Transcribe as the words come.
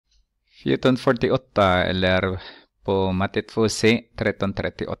1448 eller på matte 2C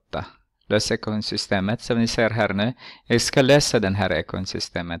 1338. Lös ekvationsystemet som ni ser här nu. Jag ska lösa den här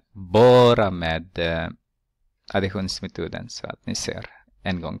ekvationsystemet bara med additionsmetoden så att ni ser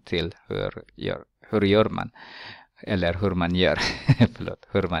en gång till hur gör man. Eller hur man gör. Förlåt,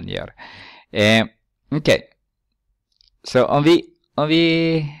 hur man gör. Okej. Så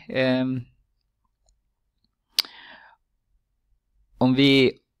om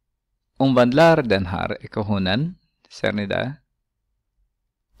vi omvandlar den här ekvationen, ser ni där?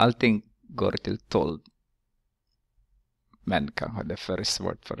 Allting går till 12. Men kanske det är för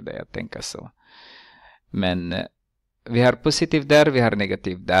svårt för dig att tänka så. Men vi har positiv där, vi har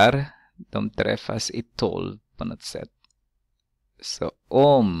negativ där. De träffas i 12 på något sätt. Så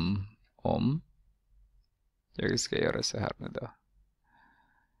om jag ska göra så här nu då.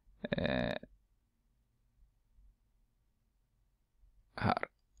 Här.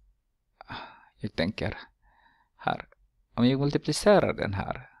 Jag tänker här. Om jag multiplicerar den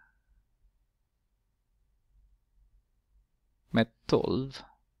här med 12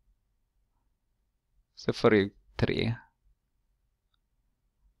 så får jag 3.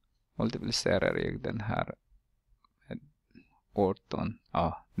 Multiplicerar jag den här med 18.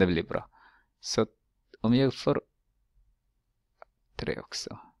 Ja, det blir bra. Så om jag får 3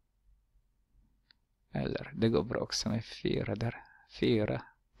 också. Eller det går bra också med 4 där. 4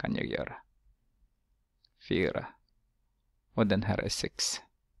 kan jag göra. 4. Och den här är 6.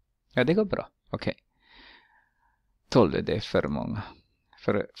 Ja, det går bra. Okej. 12 det är för många.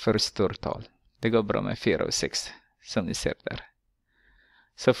 För stort tal. Det går bra med 4 och 6. Som ni ser där.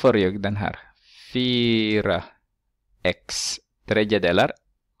 Så får jag den här. 4x tredjedelar.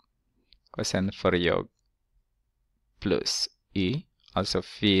 Och sen får jag plus y. Alltså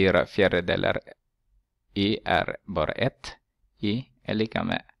 4 fjärdedelar. Y är bara 1. Y är lika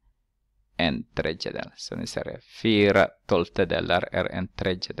med en tredjedel. Så ni ser det. 4 tolftedelar är en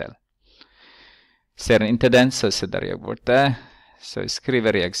tredjedel. Ser ni inte den så sätter jag bort det. Så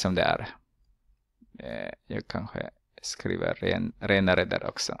skriver jag som det är. Jag kanske skriver renare där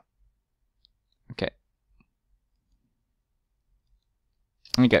också. Okej.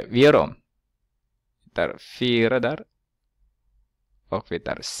 Okej, vi gör om. Vi tar 4 där. Och vi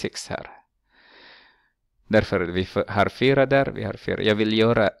tar 6 här. Därför vi har 4 där. Vi har 4. Jag vill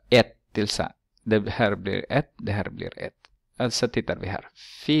göra 1 till så. Det här blir 1. Det här blir 1. Alltså tittar vi här.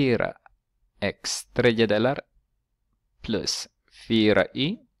 4x tredjedelar plus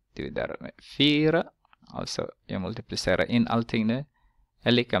 4y dividerar med 4. Alltså jag multiplicerar in allting nu.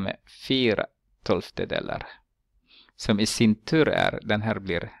 Är lika med 4 tolftedelar. Som i sin tur är. Den här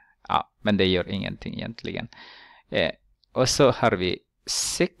blir. Ja, men det gör ingenting egentligen. Och så har vi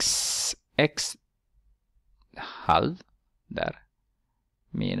 6x halv där.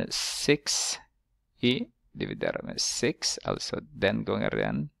 Minus 6y dividerar med 6. Alltså den gånger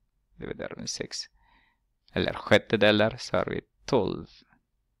den dividerar med 6. Eller sjättedelar så har vi 12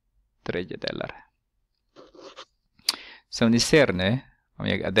 tredjedelar. Som ni ser nu. Om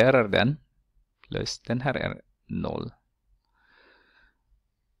jag adderar den. Plus den här är 0.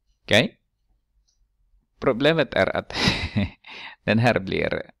 Okej. Problemet är att den här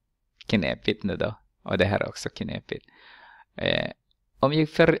blir knepigt nu då. Och det här är också knepigt. Om jag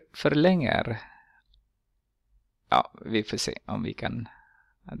förlänger. Ja, vi får se om vi kan.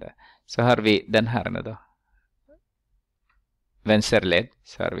 Så har vi den här nu då. Vänsterled.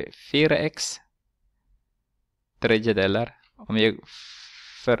 Så har vi 4x. Tredjedelar. Om jag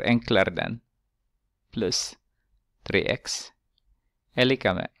förenklar den. Plus 3x. Är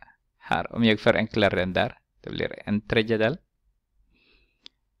lika med. Här. Om jag förenklar den där. Det blir en tredjedel.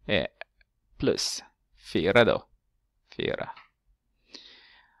 Plus 4 då. 4.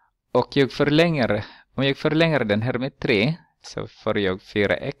 Och jag förlänger. Om jag förlänger den här med 3. Så får jag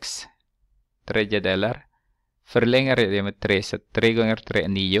 4x. Tredjedelar. Förlänger jag med 3. Så 3 gånger 3 är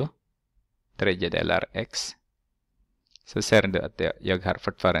 9. Tredjedelar x. Så ser du att jag har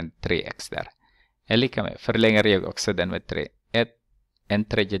fortfarande 3x där. Är lika med. Förlänger jag också den med 3. En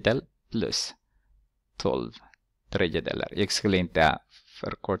tredjedel plus 12 tredjedelar. Jag skulle inte ha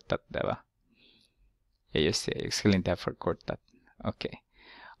förkortat det va? Ja just det. Jag skulle inte ha förkortat. Okej.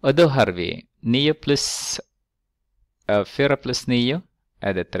 Och då har vi 9 plus 4 plus 9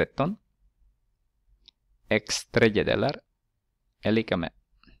 är det 13. X tredjedelar är lika med.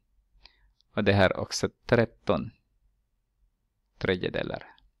 Och det här också 13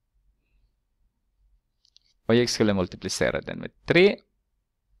 tredjedelar. Och jag skulle multiplicera den med 3.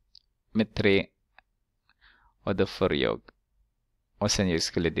 Med 3. Och då får jag. Och sen jag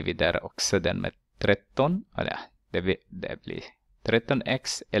skulle dividera också den med 13. Eller det blir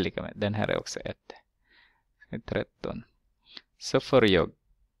 13x är lika med, den här är också 1. 13. Så får jag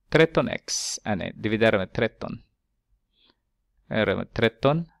 13x, nej, dividera med 13. Är med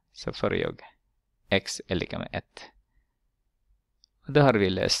 13 så får jag x är lika med 1. Och då har vi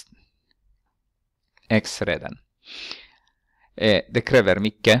löst x redan. Det kräver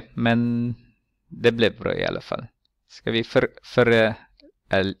mycket, men det blev bra i alla fall. Ska vi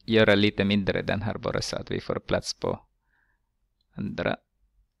göra lite mindre den här bara så att vi får plats på andra.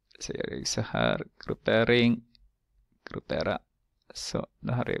 Så gör jag så här, gruppering, gruppera. Så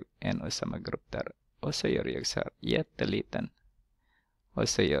då har jag en och samma grupp där. Och så gör jag så här, jätteliten. Och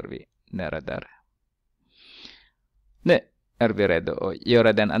så gör vi nära där. Nu är vi redo att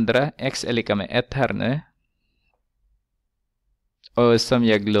göra den andra. X är lika med 1 här nu. Och som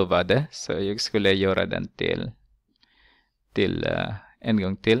jag lovade så jag skulle göra den till en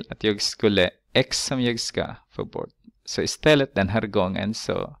gång till. Att jag skulle x som jag ska få bort. Så istället den här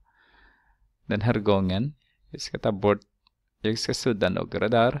gången jag ska ta bort, jag ska sudda några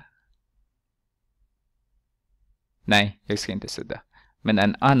där. Nej, jag ska inte sudda. Men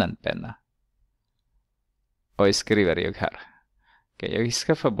en annan penna. Och jag skriver jag här. Okej, jag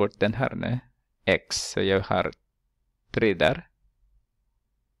ska få bort den här nu. X, så jag har 3 där.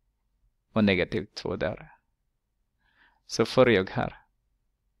 Och negativ 2 där. Så får jag här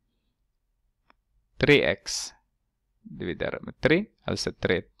 3x dividera med 3. Alltså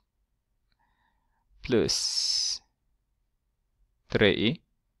 3 plus 3y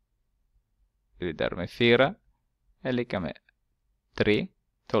dividera med 4 är lika med 3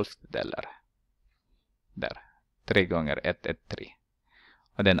 tolftedelar. Där. 3 gånger 1 är 3.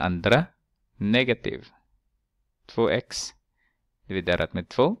 Och den andra negativ 2x dividerat med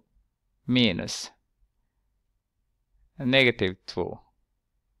 2 minus negativ 2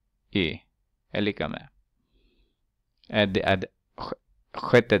 y är lika med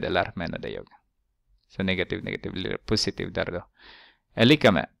sjättedelar menade jag. Så negativ blir positiv där då. Är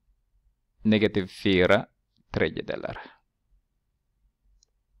lika med negativ 4 tredjedelar.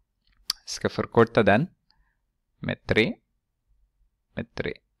 Ska förkorta den med 3.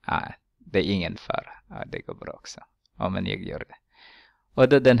 Det är ingen fara. Det går bra också. Ja, men jag gör det. Och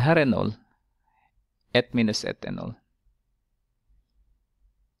då den här är 0. 1 minus 1 är 0.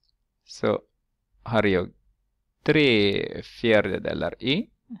 Så har jag 3 fjärdedelar y.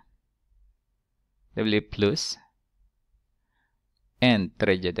 Det blir plus 1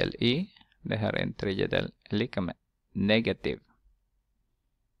 tredjedel y. Det här är 1 tredjedel är lika med negativ.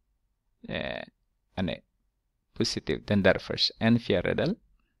 Nej, positiv. Den där först. 1 fjärdedel.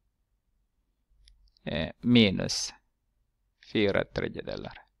 Minus 4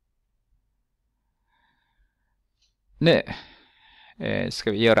 tredjedelar. Nu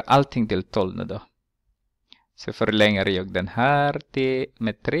ska vi göra allting till 12 nu då. Så förlänger jag den här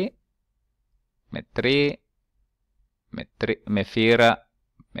med 3. Med 3. Med 4.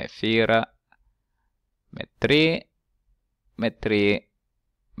 Med 4. Med 3. Med 3.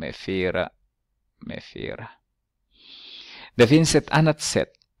 Med 4. Med 4. Det finns ett annat sätt.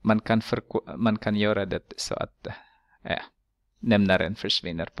 Man kan göra det så att nämnaren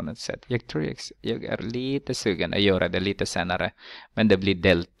försvinner på något sätt. Jag tror jag är lite sugen att göra det lite senare. Men det blir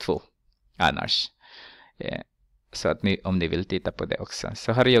del 2 annars. Så att om ni vill titta på det också.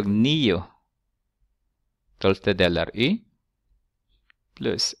 Så har jag 9 tolftedelar y.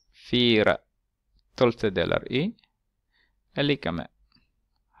 Plus 4 tolftedelar y. Är lika med.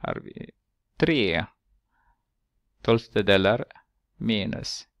 Har vi 3 tolftedelar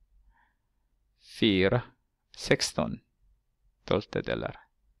minus 4 16 tolftedelar.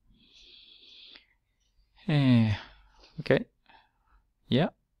 Okej.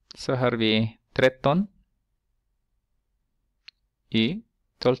 Ja, så har vi 13 y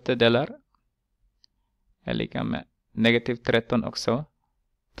tolftedelar är lika med negativ 13 också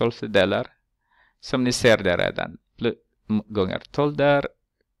tolftedelar. Som ni ser det redan. Gånger 12 där.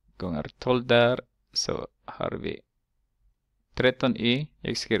 Gånger 12 där. Så har vi 13y.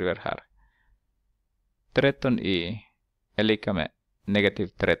 Jag skriver här. 13y är lika med negativ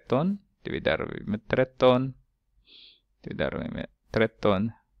 13. Dividerar vi med 13. Dividerar vi med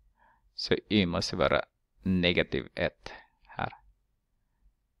 13. Så y måste vara negativ 1 här.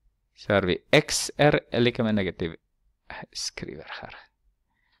 Så har vi x är lika med negativ. Skriver här.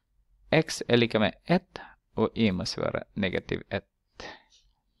 X är lika med 1. Och y måste vara negativ 1.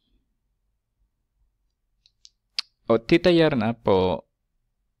 Och titta gärna på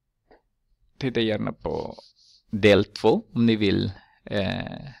del 2 om ni vill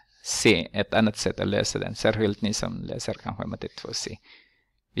se ett annat sätt att lösa den. Särskilt ni som läser kanske Matematik 2C.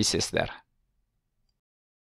 Vi ses där.